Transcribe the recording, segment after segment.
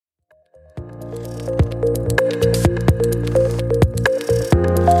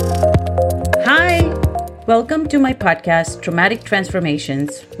Hi, welcome to my podcast, Traumatic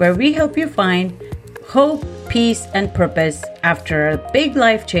Transformations, where we help you find hope, peace, and purpose after a big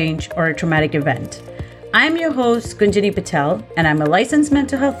life change or a traumatic event. I'm your host, Kunjini Patel, and I'm a licensed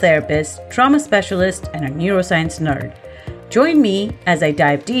mental health therapist, trauma specialist, and a neuroscience nerd. Join me as I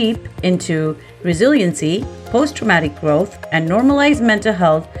dive deep into resiliency, post-traumatic growth, and normalized mental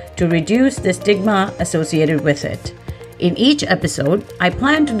health to reduce the stigma associated with it. In each episode, I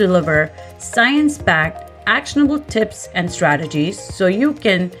plan to deliver science-backed, actionable tips and strategies so you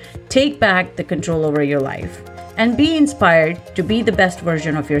can take back the control over your life and be inspired to be the best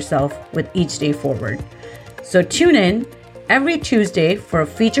version of yourself with each day forward. So tune in every Tuesday for a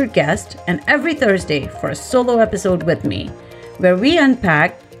featured guest and every Thursday for a solo episode with me, where we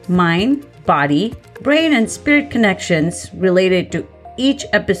unpack mind, body, brain, and spirit connections related to each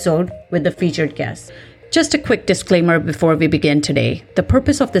episode with the featured guest. Just a quick disclaimer before we begin today. The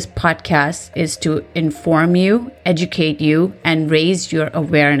purpose of this podcast is to inform you, educate you, and raise your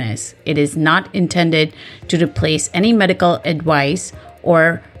awareness. It is not intended to replace any medical advice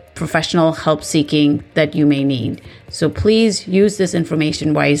or professional help seeking that you may need. So please use this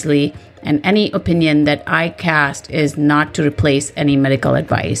information wisely, and any opinion that I cast is not to replace any medical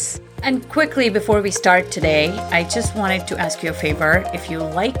advice. And quickly before we start today, I just wanted to ask you a favor. If you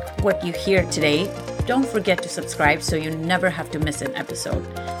like what you hear today, don't forget to subscribe so you never have to miss an episode.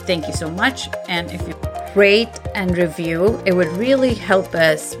 Thank you so much. And if you rate and review, it would really help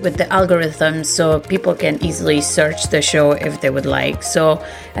us with the algorithms so people can easily search the show if they would like. So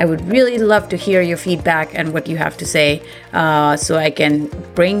I would really love to hear your feedback and what you have to say so I can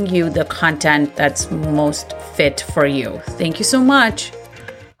bring you the content that's most fit for you. Thank you so much.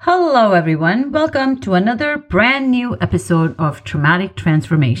 Hello, everyone. Welcome to another brand new episode of Traumatic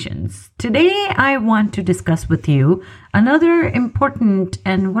Transformations. Today, I want to discuss with you another important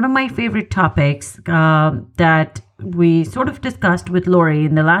and one of my favorite topics that we sort of discussed with Lori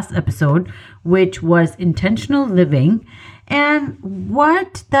in the last episode, which was intentional living and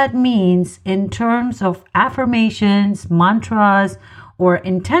what that means in terms of affirmations, mantras, or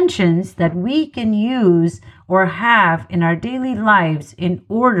intentions that we can use or have in our daily lives in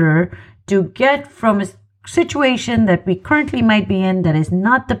order to get from a situation that we currently might be in that is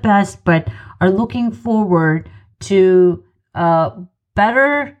not the best, but are looking forward to a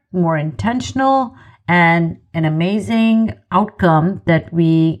better, more intentional, and an amazing outcome that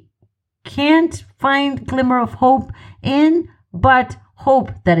we can't find glimmer of hope in, but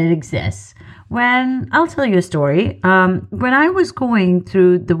hope that it exists. I'll tell you a story. When I was going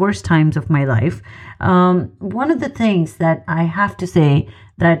through the worst times of my life, one of the things that I have to say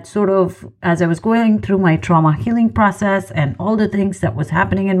that sort of, as I was going through my trauma healing process and all the things that was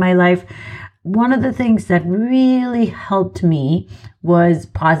happening in my life, one of the things that really helped me was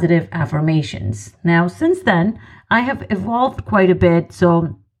positive affirmations. Now, since then, I have evolved quite a bit.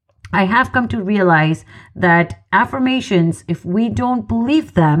 So I have come to realize that affirmations, if we don't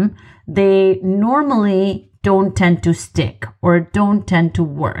believe them, they normally don't tend to stick or don't tend to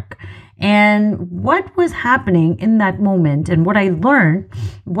work. And what was happening in that moment and what I learned,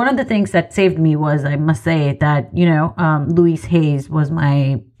 one of the things that saved me was, I must say that, Louise Hayes was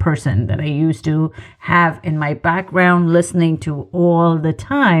my person that I used to have in my background listening to all the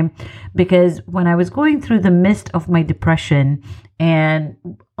time, because when I was going through the midst of my depression and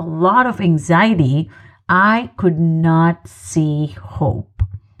a lot of anxiety, I could not see hope.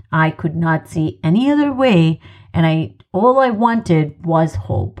 I could not see any other way. And all I wanted was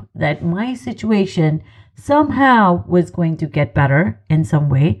hope that my situation somehow was going to get better in some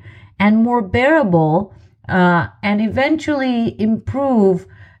way and more bearable and eventually improve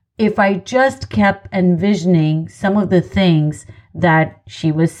if I just kept envisioning some of the things that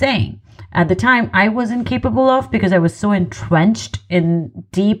she was saying. At the time, I wasn't capable of because I was so entrenched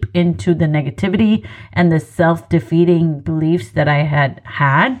deep into the negativity and the self-defeating beliefs that I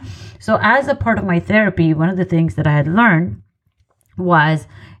had. So as a part of my therapy, one of the things that I had learned was,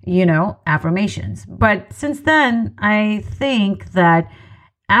 affirmations. But since then, I think that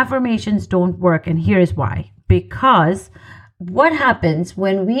affirmations don't work. And here's why. Because what happens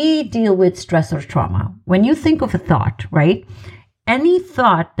when we deal with stress or trauma? When you think of a thought, right? Any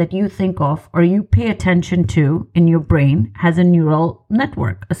thought that you think of or you pay attention to in your brain has a neural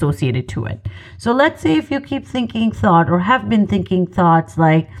network associated to it. So let's say if you keep thinking thought or have been thinking thoughts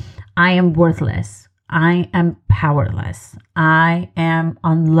like, I am worthless, I am powerless, I am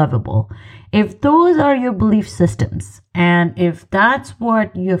unlovable. If those are your belief systems, and if that's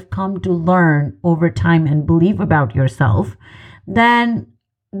what you have come to learn over time and believe about yourself, then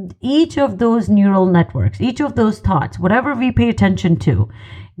each of those neural networks, each of those thoughts, whatever we pay attention to,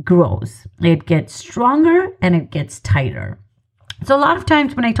 grows. It gets stronger and it gets tighter. So a lot of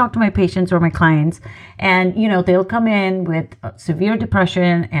times when I talk to my patients or my clients, and they'll come in with severe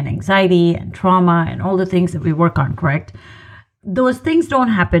depression and anxiety and trauma and all the things that we work on, correct? Those things don't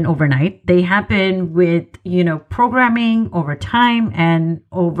happen overnight. They happen with, programming over time and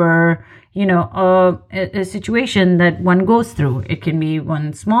over, a situation that one goes through. It can be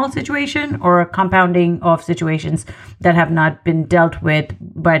one small situation or a compounding of situations that have not been dealt with,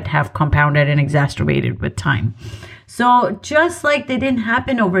 but have compounded and exacerbated with time. So just like they didn't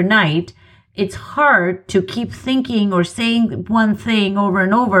happen overnight, it's hard to keep thinking or saying one thing over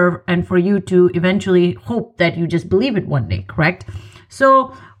and over and for you to eventually hope that you just believe it one day, correct?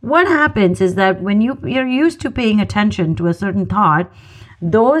 So what happens is that when you're used to paying attention to a certain thought,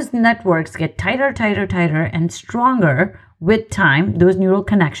 those networks get tighter, and stronger with time, those neural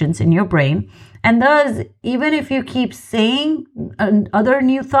connections in your brain. And thus, even if you keep saying other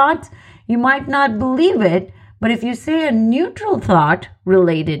new thoughts, you might not believe it. But if you say a neutral thought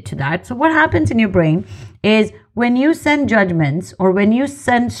related to that, so what happens in your brain is when you send judgments or when you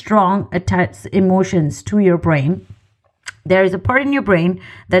send strong attached emotions to your brain, there is a part in your brain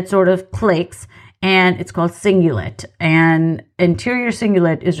that sort of clicks, and it's called cingulate. And anterior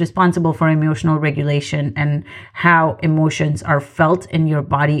cingulate is responsible for emotional regulation and how emotions are felt in your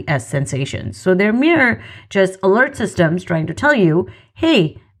body as sensations. So they're mere just alert systems trying to tell you,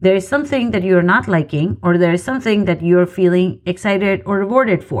 hey, there is something that you're not liking, or there is something that you're feeling excited or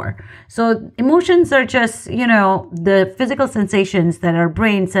rewarded for. So emotions are just, the physical sensations that our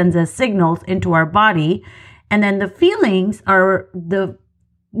brain sends as signals into our body. And then the feelings are the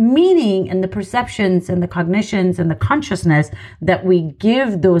meaning and the perceptions and the cognitions and the consciousness that we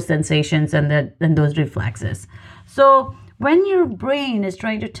give those sensations and those reflexes. So when your brain is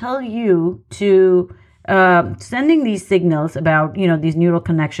trying to tell you to sending these signals about, these neural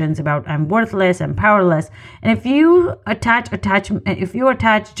connections about I'm worthless, I'm powerless. And if you attach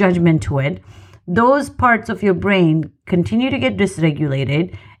judgment to it, those parts of your brain continue to get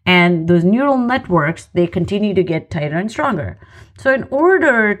dysregulated, and those neural networks, they continue to get tighter and stronger. So in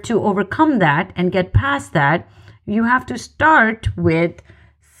order to overcome that and get past that, you have to start with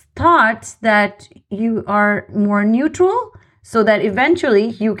thoughts that you are more neutral, so that eventually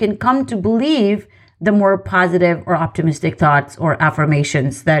you can come to believe the more positive or optimistic thoughts or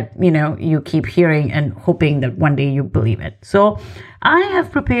affirmations that, you keep hearing and hoping that one day you believe it. So I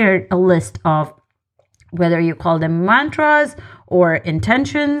have prepared a list of, whether you call them mantras or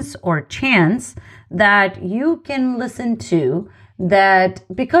intentions or chants, that you can listen to, that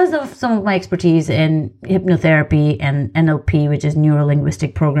because of some of my expertise in hypnotherapy and NLP, which is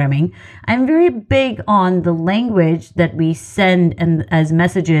neuro-linguistic programming, I'm very big on the language that we send and as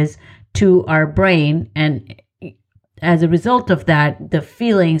messages to our brain, and as a result of that, the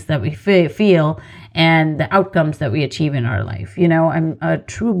feelings that we feel and the outcomes that we achieve in our life. I'm a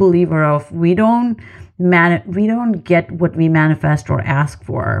true believer of we don't get what we manifest or ask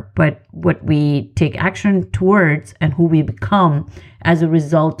for, but what we take action towards and who we become as a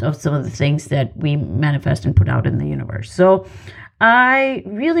result of some of the things that we manifest and put out in the universe. So I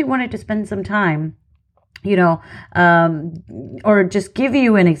really wanted to spend some time or just give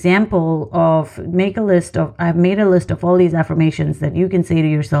you an example of I've made a list of all these affirmations that you can say to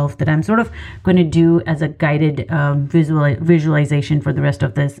yourself, that I'm sort of going to do as a guided visualization for the rest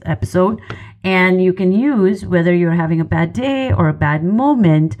of this episode. And you can use, whether you're having a bad day or a bad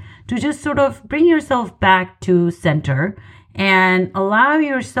moment, to just sort of bring yourself back to center and allow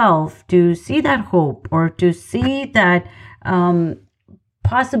yourself to see that hope, or to see that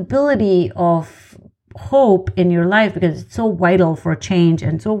possibility of hope in your life, because it's so vital for change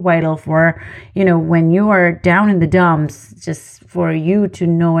and so vital for, when you are down in the dumps, just for you to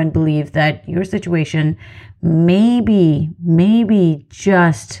know and believe that your situation maybe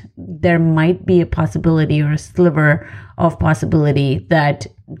just there might be a possibility or a sliver of possibility that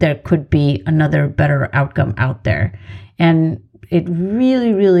there could be another better outcome out there. And it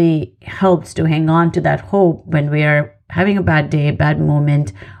really, really helps to hang on to that hope when we are having a bad day, a bad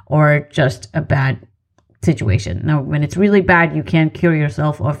moment, or just a bad situation. Now, when it's really bad, you can't cure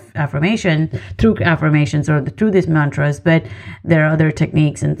yourself of affirmation through affirmations or through these mantras, but there are other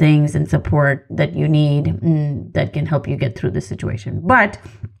techniques and things and support that you need that can help you get through the situation. But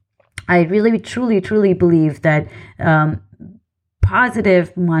I really, truly believe that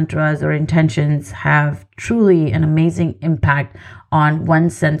positive mantras or intentions have truly an amazing impact on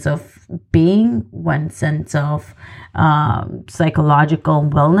one's sense of being, one's sense of psychological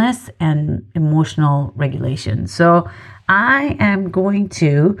wellness and emotional regulation. So I am going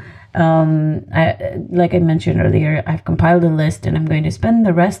to, like I mentioned earlier, I've compiled a list and I'm going to spend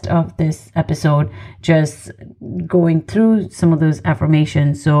the rest of this episode just going through some of those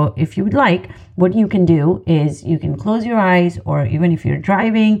affirmations. So if you would like, what you can do is you can close your eyes, or even if you're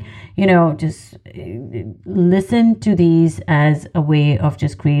driving, just listen to these as a way of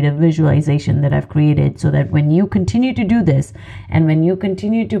just creative visualization that I've created, so that when you continue to do this and when you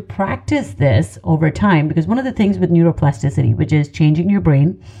continue to practice this over time, because one of the things with neuroplasticity, which is changing your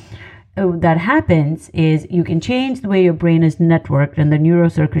brain, that happens is you can change the way your brain is networked and the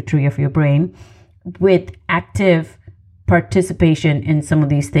neurocircuitry of your brain with active participation in some of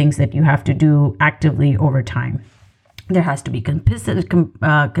these things that you have to do actively over time. There has to be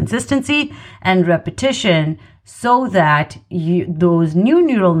consistency and repetition so that those new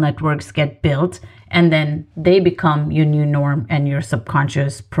neural networks get built, and then they become your new norm and your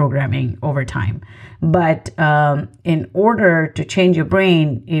subconscious programming over time. But in order to change your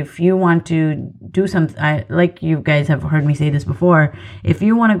brain, if you want to do something, like you guys have heard me say this before, if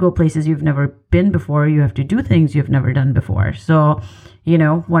you want to go places you've never been before, you have to do things you've never done before. So,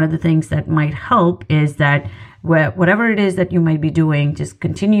 one of the things that might help is that whatever it is that you might be doing, just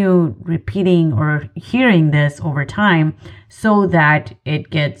continue repeating or hearing this over time so that it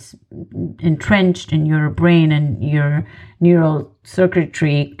gets entrenched in your brain and your neural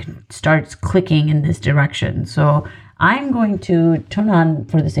circuitry starts clicking in this direction. So I'm going to turn on,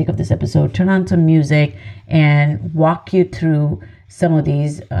 for the sake of this episode, turn on some music and walk you through some of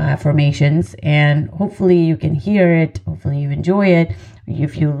these affirmations, and hopefully you can hear it. Hopefully you enjoy it.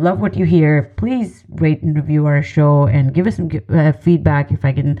 If you love what you hear, please rate and review our show and give us some feedback if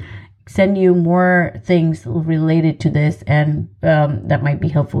I can send you more things related to this and that might be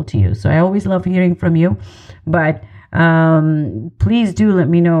helpful to you. So I always love hearing from you, but please do let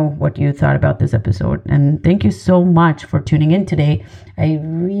me know what you thought about this episode. And thank you so much for tuning in today. I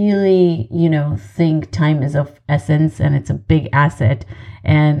really, think time is of essence and it's a big asset.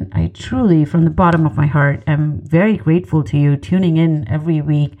 And I truly, from the bottom of my heart, am very grateful to you tuning in every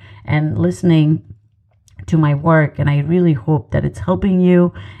week and listening to my work. And I really hope that it's helping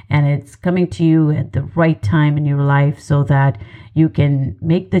you and it's coming to you at the right time in your life so that you can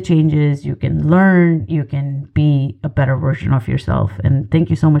make the changes, you can learn, you can be a better version of yourself. And thank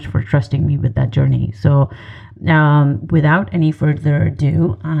you so much for trusting me with that journey. So without any further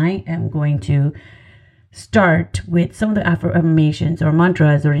ado, I am going to start with some of the affirmations or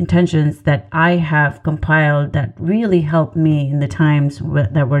mantras or intentions that I have compiled that really helped me in the times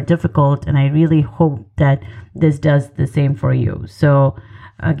that were difficult. And I really hope that this does the same for you. So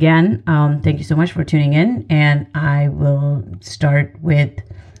again, thank you so much for tuning in, and I will start with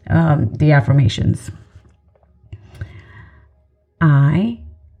the affirmations. I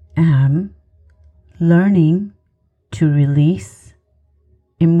am learning to release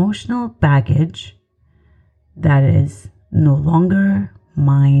emotional baggage that is no longer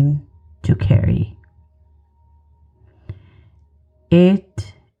mine to carry.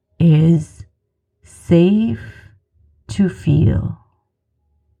 It is safe to feel.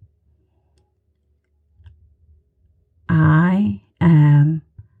 I am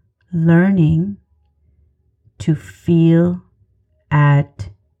learning to feel at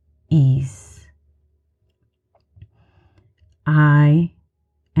ease. I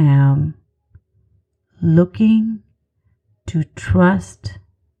am looking to trust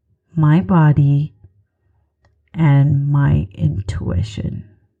my body and my intuition.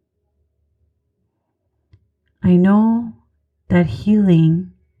 I know that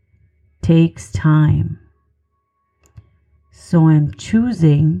healing takes time, so I'm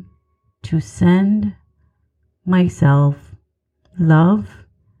choosing to send myself love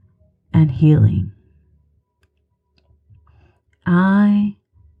and healing. I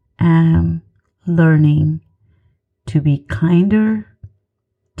am learning to be kinder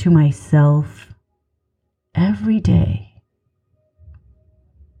to myself every day.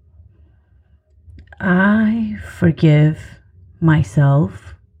 I forgive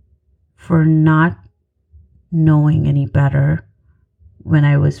myself for not knowing any better when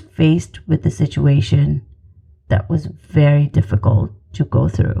I was faced with a situation that was very difficult to go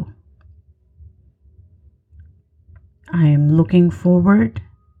through. I am looking forward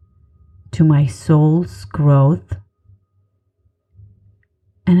to my soul's growth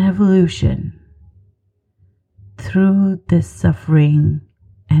and evolution through this suffering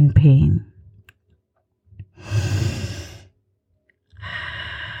and pain.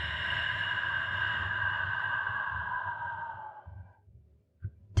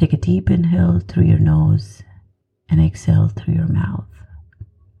 Take a deep inhale through your nose and exhale through your mouth.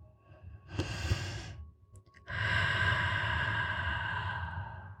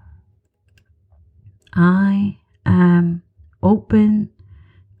 I am open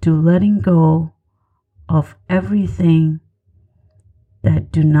to letting go of everything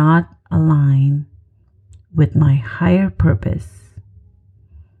that do not align with my higher purpose.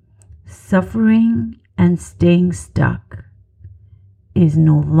 Suffering and staying stuck is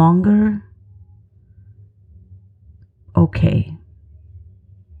no longer okay.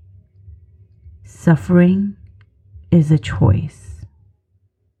 Suffering is a choice.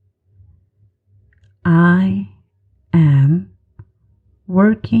 I am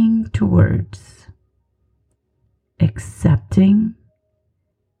working towards accepting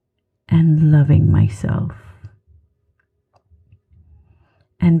and loving myself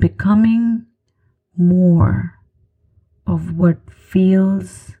and becoming more of what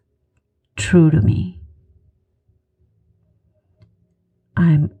feels true to me.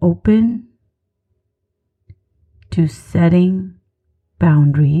 I'm open to setting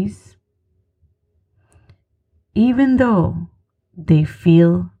boundaries, even though they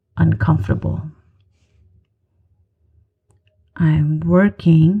feel uncomfortable. I'm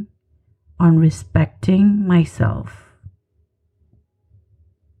working on respecting myself.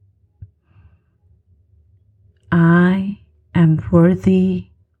 I am worthy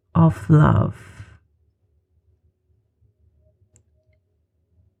of love.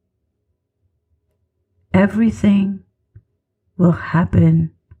 Everything will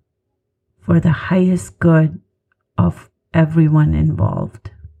happen for the highest good of everyone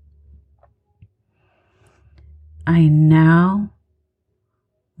involved. I now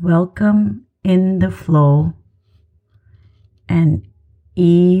welcome in the flow and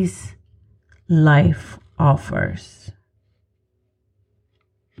ease life offers.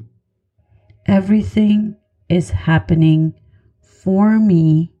 Everything is happening for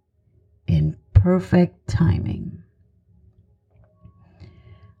me in perfect timing.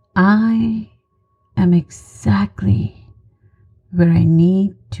 I am exactly where I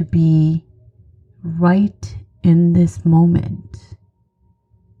need to be right in this moment.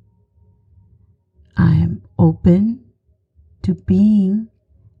 I am open to being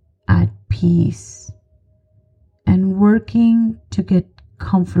at peace and working to get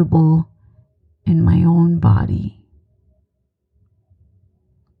comfortable in my own body.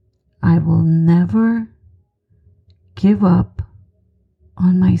 I will never give up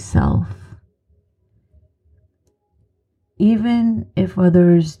on myself, even if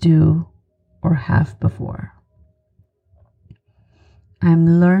others do or have before.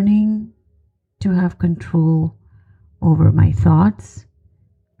 I'm learning to have control over my thoughts,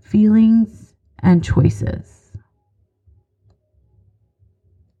 feelings, and choices.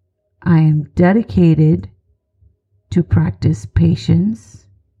 I am dedicated to practice patience,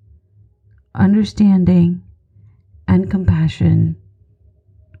 understanding, and compassion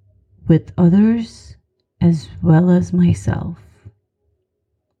with others as well as myself.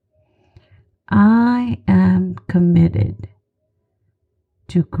 I am committed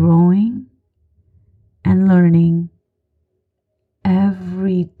to growing and learning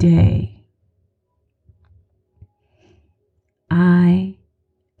every day. I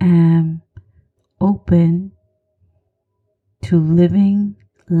am open to living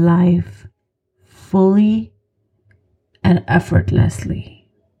life fully and effortlessly.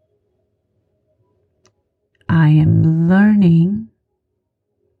 I am learning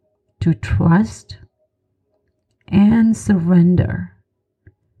to trust and surrender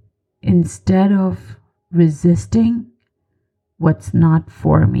instead of resisting what's not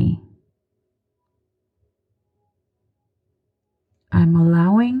for me. I'm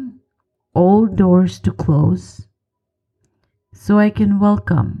allowing old doors to close so I can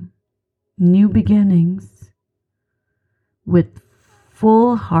welcome new beginnings with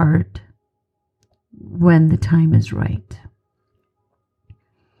full heart when the time is right.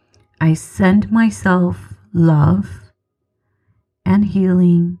 I send myself love and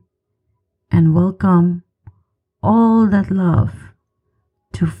healing and welcome all that love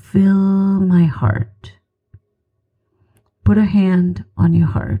to fill my heart. Put a hand on your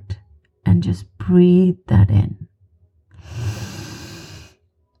heart and just breathe that in.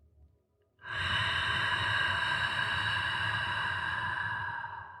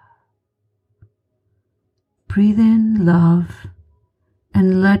 Breathe in love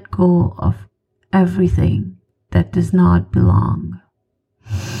and let go of everything that does not belong.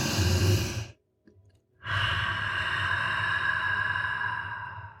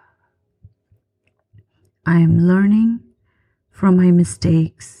 I am learning from my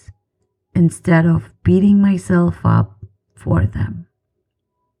mistakes instead of beating myself up for them.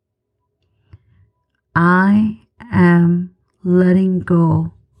 I am letting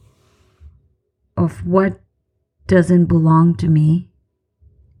go of what doesn't belong to me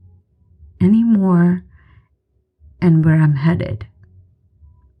anymore and where I'm headed.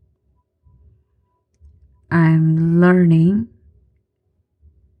 I'm learning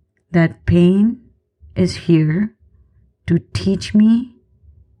that pain is here to teach me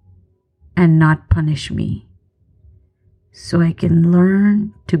and not punish me, so I can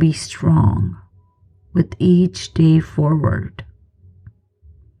learn to be strong with each day forward.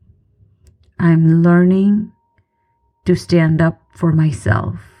 I'm learning to stand up for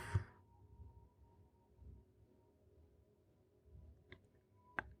myself.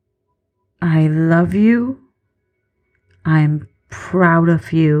 I love you. I'm proud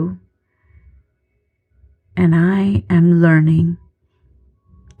of you. And I am learning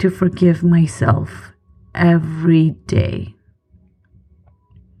to forgive myself every day.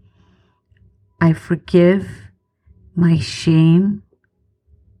 I forgive my shame,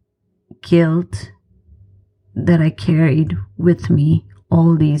 guilt that I carried with me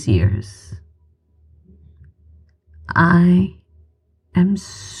all these years. I am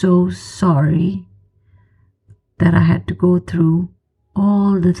so sorry that I had to go through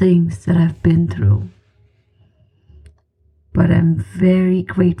all the things that I've been through. But I'm very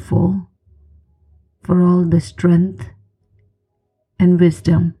grateful for all the strength and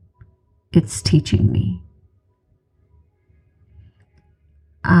wisdom it's teaching me.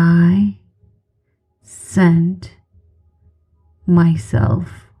 I send myself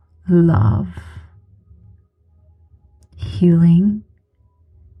love, healing,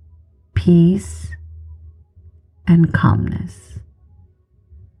 peace, and calmness.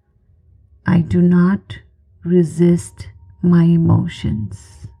 I do not resist my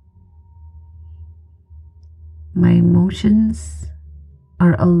emotions. My emotions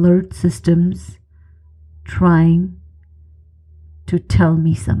are alert systems trying to tell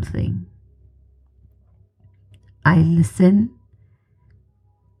me something. I listen,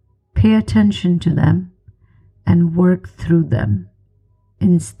 pay attention to them, and work through them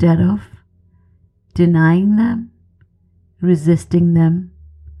instead of denying them, resisting them,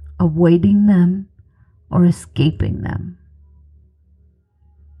 avoiding them, or escaping them.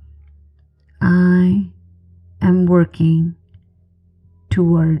 I am working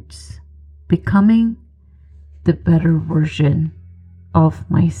towards becoming the better version of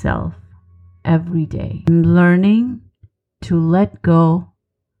myself every day. I'm learning to let go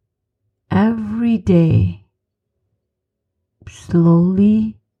every day,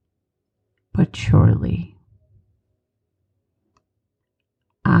 slowly but surely.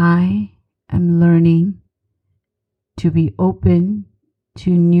 I am learning to be open to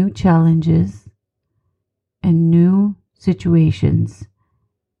new challenges and new situations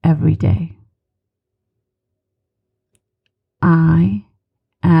every day. I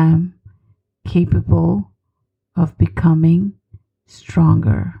am capable of becoming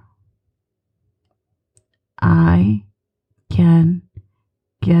stronger. I can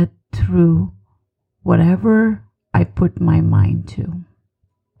get through whatever I put my mind to.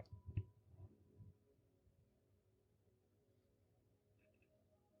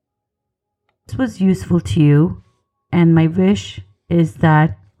 This was useful to you, and my wish is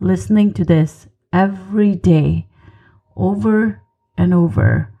that listening to this every day, over and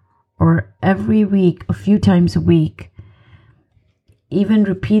over, or every week, a few times a week, even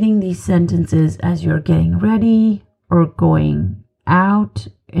repeating these sentences as you're getting ready or going out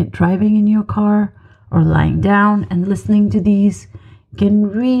and driving in your car or lying down and listening to these can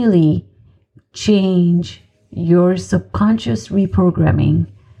really change your subconscious reprogramming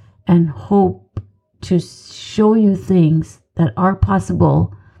and hope to show you things that are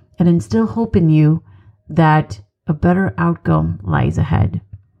possible and instill hope in you that a better outcome lies ahead.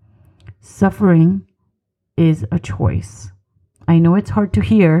 Suffering is a choice. I know it's hard to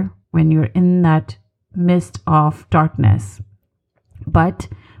hear when you're in that mist of darkness, but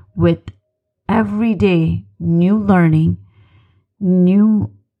with every day new learning,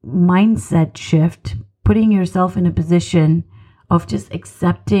 new mindset shift, putting yourself in a position of just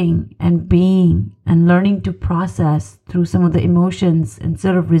accepting and being and learning to process through some of the emotions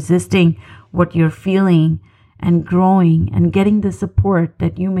instead of resisting what you're feeling, and growing and getting the support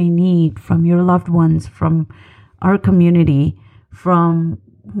that you may need from your loved ones, from our community, from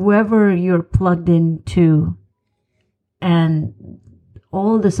whoever you're plugged into, and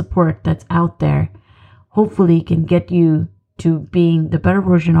all the support that's out there hopefully can get you to being the better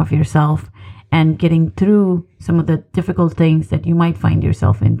version of yourself and getting through some of the difficult things that you might find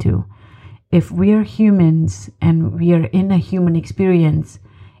yourself into. If we are humans and we are in a human experience,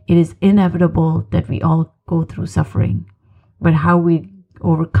 it is inevitable that we all go through suffering. But how we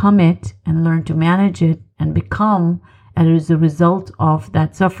overcome it and learn to manage it and become as a result of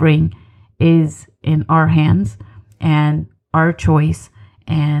that suffering is in our hands and our choice,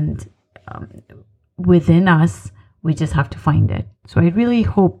 and within us. We just have to find it. So I really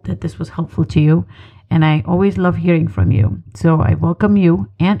hope that this was helpful to you, and I always love hearing from you. So I welcome you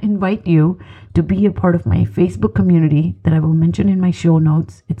and invite you to be a part of my Facebook community that I will mention in my show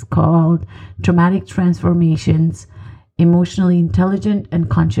notes. It's called Traumatic Transformations, Emotionally Intelligent and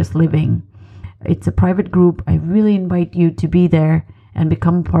Conscious Living. It's a private group. I really invite you to be there and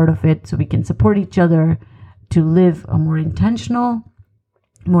become a part of it so we can support each other to live a more intentional,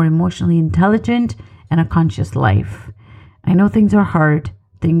 more emotionally intelligent, and a conscious life. I know things are hard.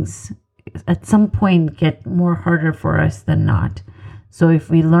 Things at some point get more harder for us than not. So if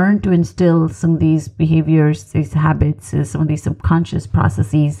we learn to instill some of these behaviors, these habits, some of these subconscious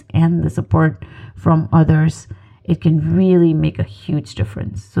processes, and the support from others, it can really make a huge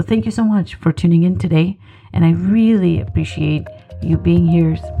difference. So thank you so much for tuning in today. And I really appreciate you being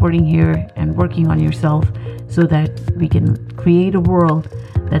here, supporting here, and working on yourself so that we can create a world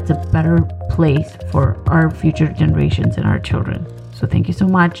that's a better place for our future generations and our children. So thank you so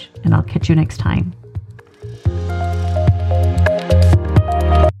much, and I'll catch you next time.